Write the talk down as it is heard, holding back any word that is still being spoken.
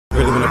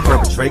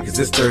concentrate, cause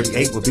this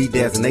 38 will be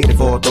designated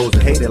for all those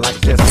that hate it like a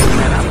chess game,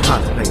 man, I'm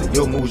contemplating.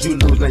 Your moves you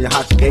lose, now your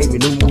hot you gave me.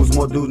 New moves,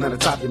 more dudes, now the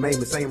top you made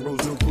me. Same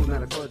rules, new crews, now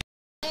the clutch.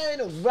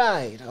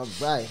 Alright.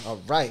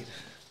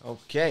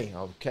 Okay.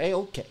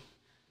 Alright.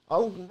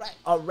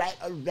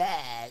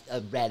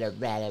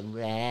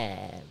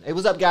 Hey,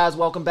 what's up, guys?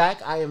 Welcome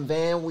back. I am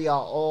Van. We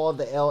are all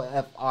the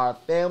LFR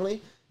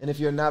family. And if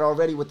you're not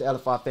already with the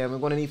LFR family, I'm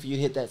going to need for you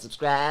to hit that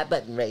subscribe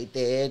button right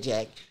there,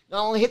 Jack.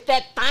 Go hit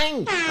that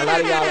thing. A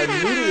lot of y'all are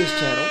new to this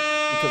channel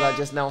because I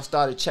just now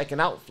started checking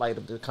out Flight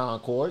of the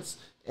Conchords.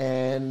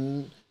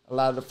 And a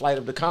lot of the Flight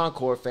of the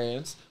Conchord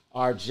fans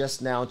are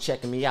just now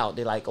checking me out.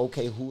 They're like,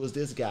 okay, who is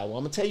this guy? Well,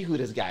 I'm going to tell you who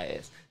this guy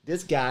is.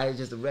 This guy is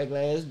just a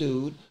regular-ass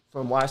dude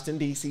from Washington,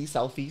 D.C.,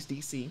 Southeast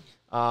D.C.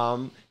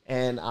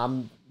 And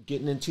I'm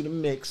getting into the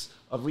mix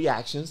of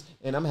reactions,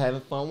 and I'm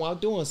having fun while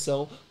doing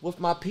so with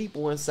my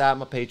people inside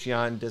my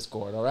Patreon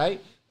Discord, all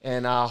right?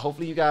 And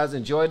hopefully you guys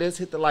enjoy this.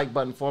 Hit the like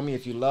button for me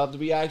if you love the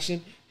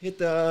reaction. Hit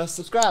the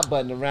subscribe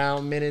button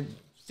around minute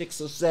 6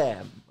 or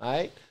 7, all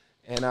right?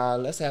 And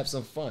let's have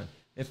some fun.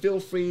 And feel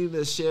free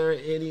to share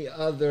any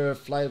other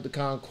Flight of the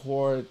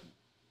Conchord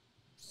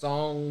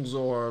songs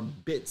or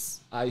bits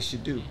I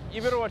should do.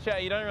 You better watch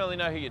out. You don't really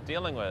know who you're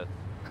dealing with.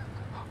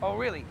 Oh,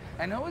 really?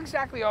 And who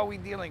exactly are we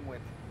dealing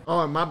with?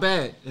 Oh, my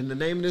bad. And the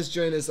name of this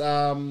joint is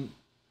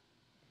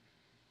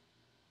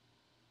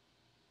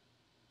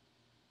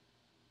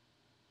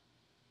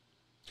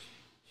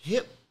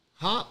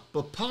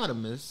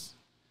Hiphopopotamus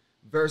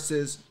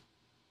versus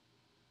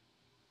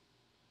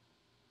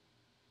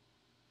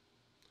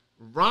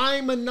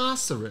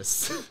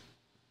Rhymenoceros.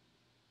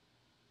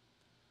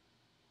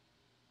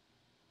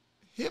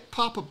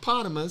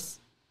 Hiphopopotamus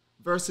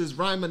versus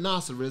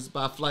Rhymenoceros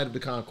by Flight of the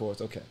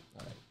Conchords. Okay,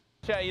 all right.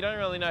 Chat, you don't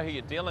really know who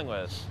you're dealing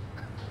with.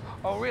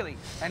 Oh, really?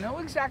 And who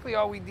exactly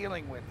are we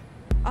dealing with?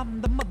 I'm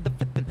the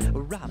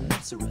motherfucking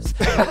rhinoceros.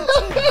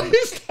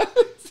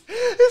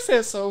 He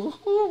said, so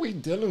who are we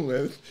dealing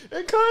with?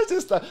 And Carl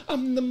just thought,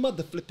 I'm the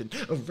mother flipping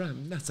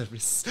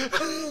rhinoceros.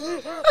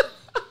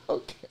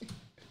 Okay.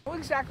 Who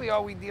exactly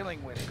are we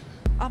dealing with?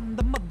 I'm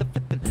the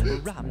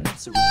motherfucking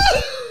rhinoceros.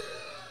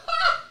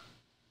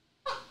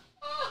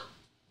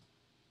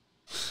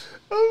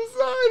 I'm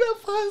sorry, that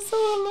part's so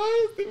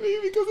hilarious to me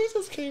because it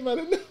just came out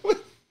of nowhere.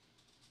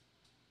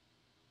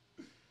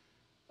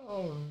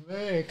 Oh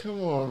man,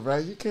 come on,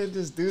 right? You can't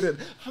just do that.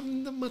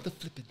 I'm the mother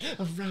flipping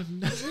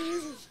around.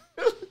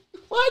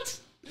 What?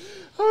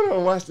 Hold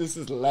on, watch this. This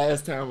is the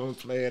last time I'm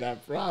playing. I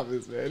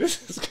promise, man.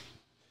 This is.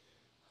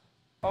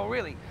 Oh,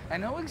 really?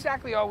 And who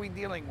exactly are we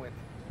dealing with?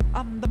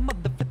 I'm the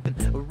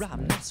motherfucking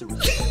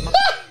rhinoceros.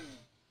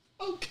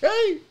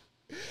 Okay.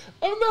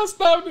 I'm not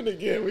stopping it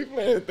again. We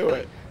playing through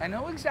it. And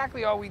who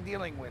exactly are we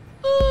dealing with?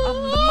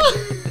 I'm the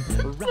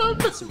motherfucking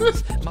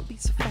rhinoceros. My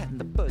beats are fat and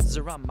the birds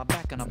are on my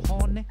back and I'm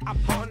horny.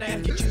 I'm horny.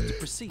 If you choose to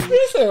proceed. Did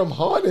he say I'm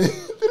horny?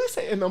 Did he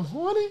say and I'm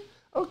horny?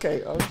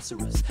 Okay.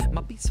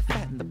 My beats are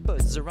fat and the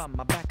birds are on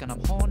my back and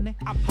I'm horny.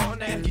 I'm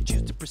horny. If you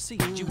choose to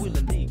proceed, you will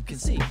indeed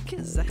concede.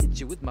 Cause I hit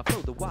you with my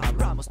flow, the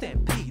wild rhyme will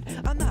stampede.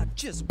 I'm not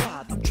just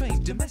wild, I'm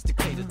trained,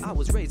 domesticated. I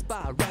was raised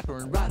by a rapper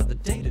and right of the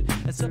dated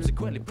and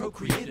subsequently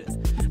procreated.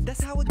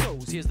 That's how it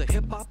goes. Here's the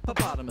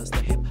hiphopopotamus,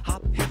 the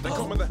hip-hop. They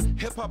call me the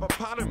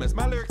hiphopopotamus.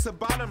 My lyrics are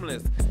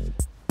bottomless.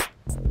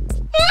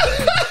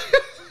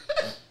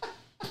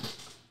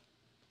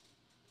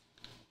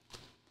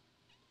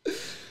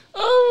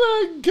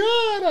 Oh my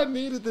God, I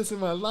needed this in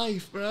my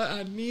life, bro.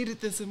 I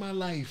needed this in my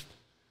life.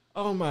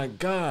 Oh my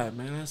God,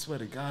 man. I swear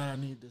to God, I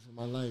need this in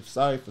my life.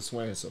 Sorry for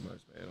swearing so much,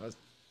 man.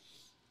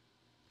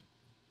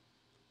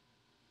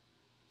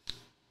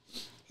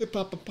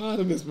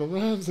 Hiphopopotamus, my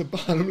rhymes are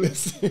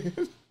bottomless.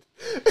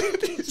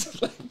 He's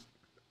just like,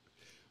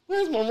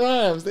 where's my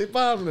rhymes? They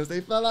bottomless.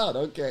 They fell out.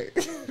 Okay.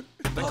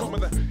 They call me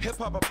the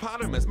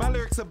hiphopopotamus. My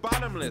lyrics are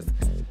bottomless.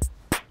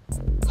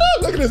 Oh,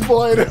 look at this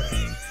boy.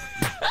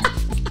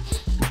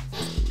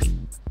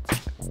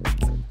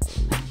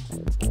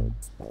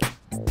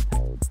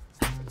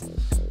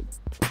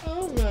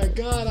 Oh my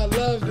God, I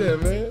love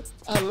them, man.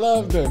 I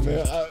love them,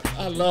 man.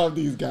 I love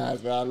these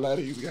guys, man. I love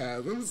these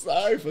guys. I'm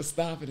sorry for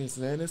stopping this,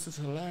 man. This is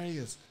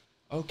hilarious.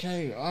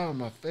 Okay, oh,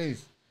 my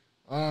face.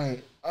 All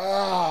right.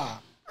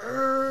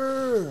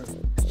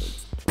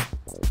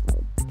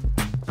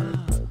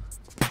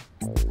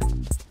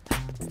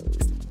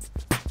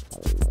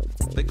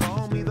 They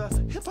call me the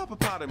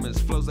hiphopopotamus.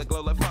 Flows that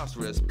glow like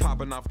phosphorus.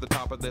 Popping off the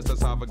top of this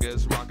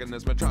esophagus. Rocking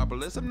this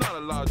metropolis. I'm not a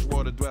large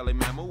water-dwelling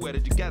mammal. Where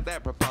did you get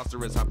that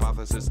preposterous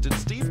hypothesis? Did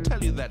Steve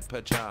tell you that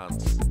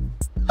perchance?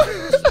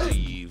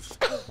 Steve.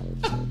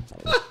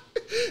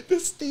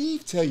 Did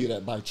Steve tell you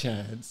that by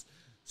chance?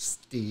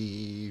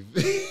 Steve.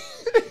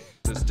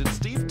 Did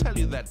Steve tell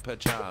you that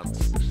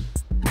perchance?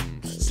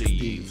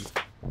 Steve.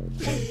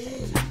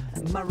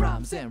 My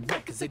rhymes and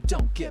records, they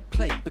don't get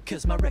played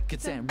because my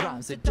records and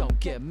rhymes, they don't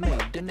get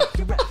made. And if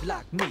you rap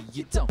like me,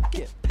 you don't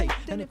get paid.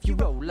 And if you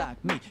roll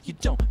like me, you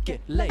don't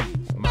get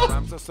laid. My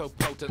rhymes are so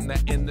potent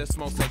that in this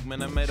small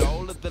segment I made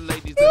all of the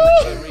ladies in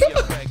the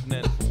area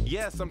pregnant.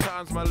 Yeah,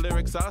 sometimes my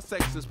lyrics are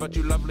sexist, but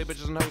you lovely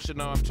bitches and hoes should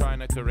know I'm trying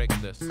to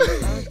correct this.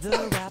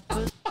 The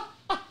rappers.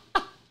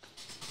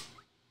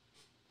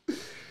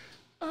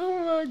 Oh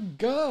my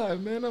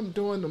God, man, I'm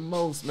doing the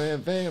most, man.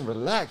 Van,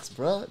 relax,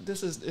 bro.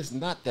 It's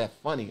not that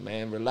funny,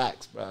 man.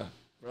 Relax, bro.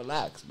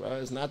 Relax, bro.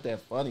 It's not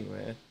that funny,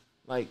 man.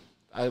 Like,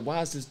 why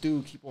does this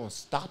dude keep on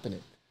stopping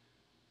it?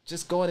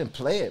 Just go ahead and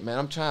play it, man.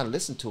 I'm trying to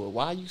listen to it.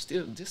 Why are you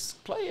still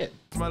just play it?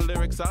 My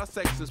lyrics are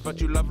sexist,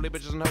 but you lovely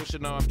bitches and hoes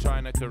should know I'm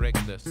trying to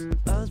correct this.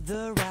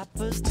 Other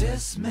rappers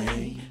diss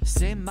me.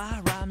 Say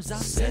my rhymes are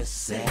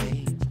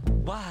sissy.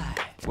 Why?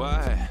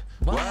 Why?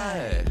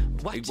 Why?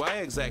 What? Hey, why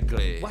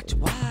exactly? What?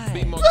 Why?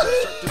 Be more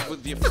constructive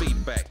with your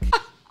feedback.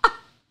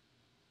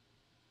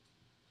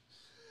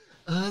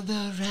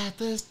 Other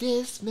rappers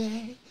diss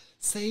me.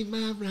 Say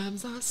my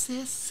rhymes are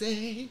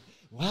sissy.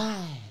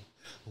 Why?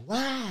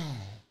 Why?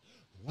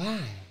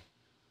 Why?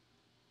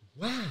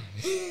 Why?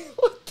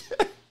 What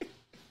the?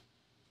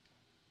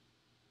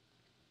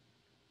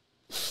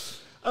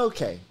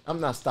 Okay,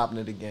 I'm not stopping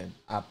it again.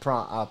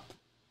 Why?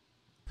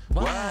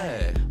 What?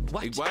 Hey,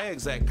 why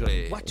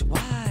exactly? What?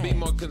 Why? Be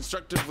more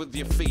constructive with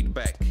your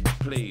feedback,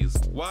 please.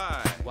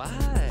 Why?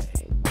 Why?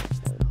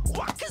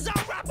 Why? 'Cause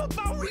I rap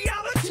about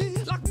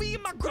reality. Like me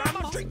and my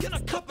grandma drinking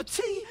a cup of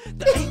tea.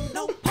 There ain't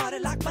no party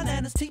like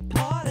Bananas Tea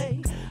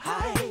Party.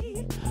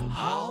 Hi,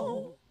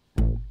 ho.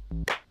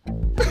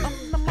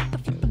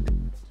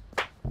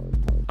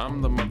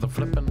 I'm the mother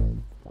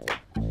flippin'.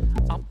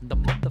 I'm the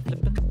mother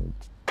flippin'.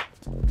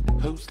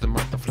 Who's the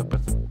mother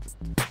flippin'?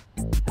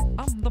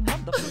 I'm the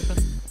mother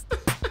flippin'.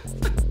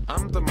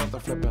 I'm the mother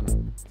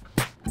flippin'.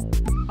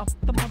 I'm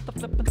the mother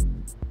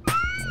flippin'.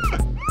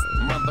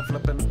 Mother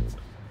flippin'.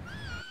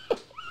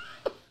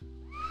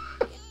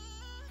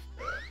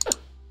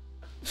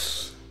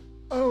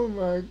 Oh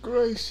my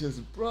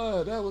gracious,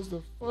 bruh. That was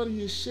the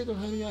funniest shit on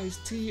Honey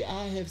Iced Tea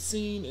I have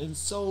seen in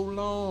so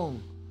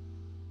long.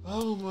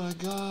 Oh my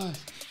God.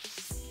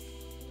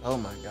 Oh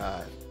my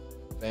God.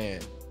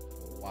 Man,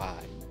 why,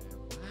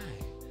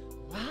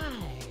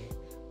 man?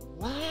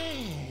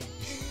 Why?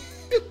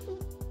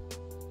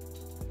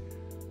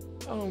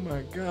 Oh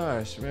my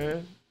gosh,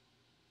 man.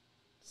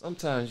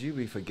 Sometimes you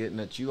be forgetting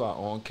that you are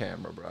on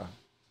camera, bro.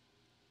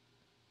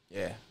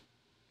 Yeah.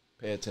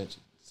 Pay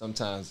attention.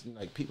 Sometimes,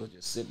 like, people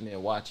just sitting there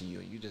watching you,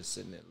 and you just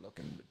sitting there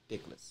looking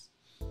ridiculous.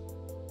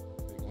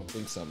 They're gonna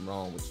think something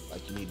wrong with you,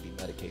 like you need to be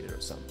medicated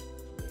or something.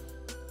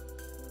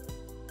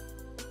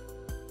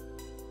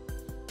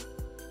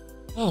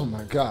 Oh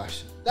my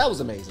gosh, that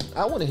was amazing.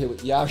 I want to hear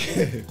what y'all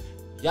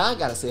y'all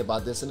gotta say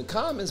about this in the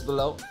comments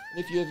below.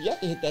 And if you have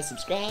yet to hit that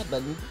subscribe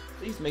button,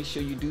 please make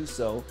sure you do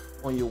so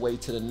on your way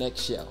to the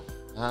next show.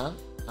 Huh?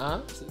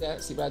 See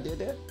that? See what I did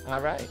there?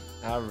 All right.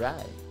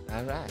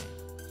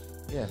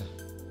 Yeah.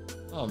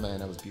 Oh man,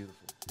 that was beautiful.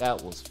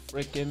 That was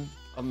freaking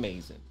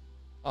amazing.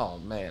 Oh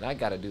man, I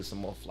gotta do some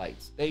more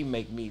flights. They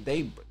make me,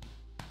 Woo!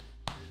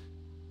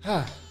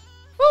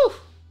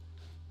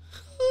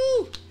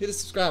 Hit the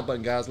subscribe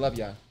button, guys. Love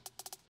y'all.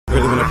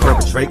 Really wanna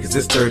perpetrate, cause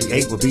this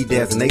 38 will be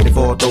designated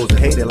for all those that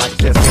hate it like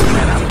just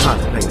man, I'm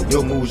contemplating.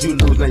 Your moves you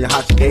lose, now your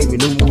hot you gave me.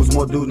 New moves,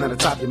 more dudes, now the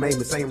top you made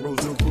me. Same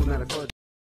rules, new crews, now the